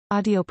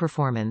Audio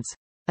performance.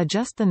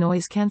 Adjust the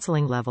noise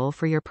cancelling level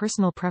for your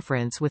personal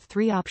preference with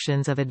 3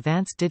 options of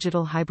advanced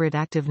digital hybrid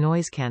active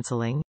noise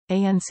cancelling,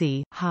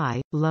 ANC,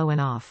 high, low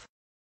and off.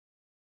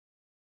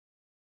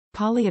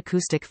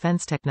 Acoustic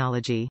Fence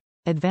technology.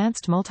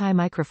 Advanced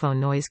multi-microphone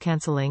noise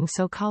cancelling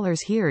so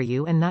callers hear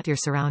you and not your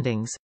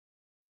surroundings.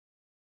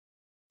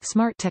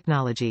 Smart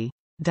technology.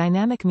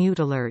 Dynamic mute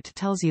alert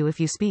tells you if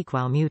you speak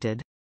while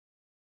muted.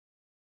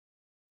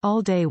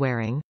 All-day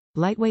wearing.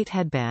 Lightweight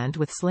headband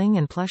with sling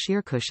and plush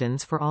ear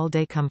cushions for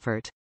all-day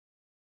comfort.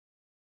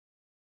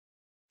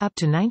 Up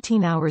to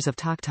 19 hours of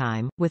talk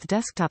time, with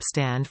desktop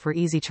stand for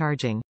easy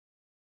charging.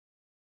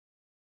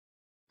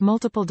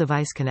 Multiple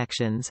device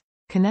connections.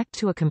 Connect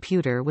to a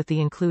computer with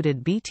the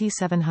included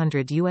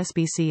BT700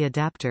 USB-C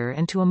adapter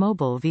and to a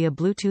mobile via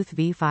Bluetooth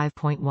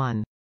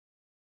v5.1.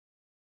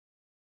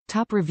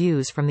 Top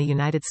reviews from the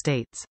United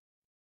States.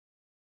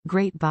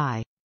 Great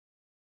buy.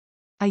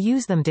 I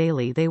use them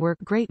daily. They work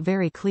great,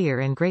 very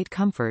clear and great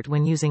comfort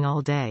when using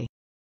all day.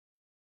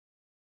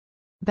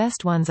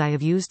 Best ones I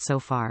have used so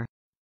far.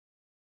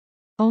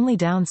 Only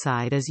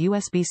downside is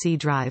USB-C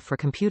drive for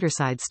computer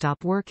side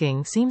stop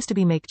working seems to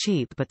be make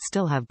cheap but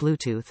still have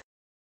Bluetooth.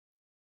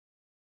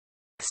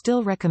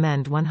 Still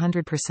recommend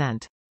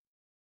 100%.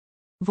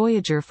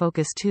 Voyager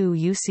Focus 2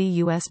 UC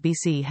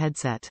USB-C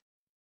headset.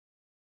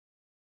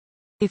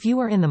 If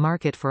you are in the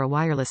market for a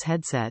wireless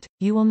headset,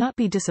 you will not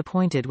be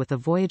disappointed with the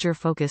Voyager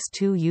Focus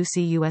 2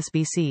 UC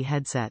USB-C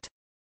headset.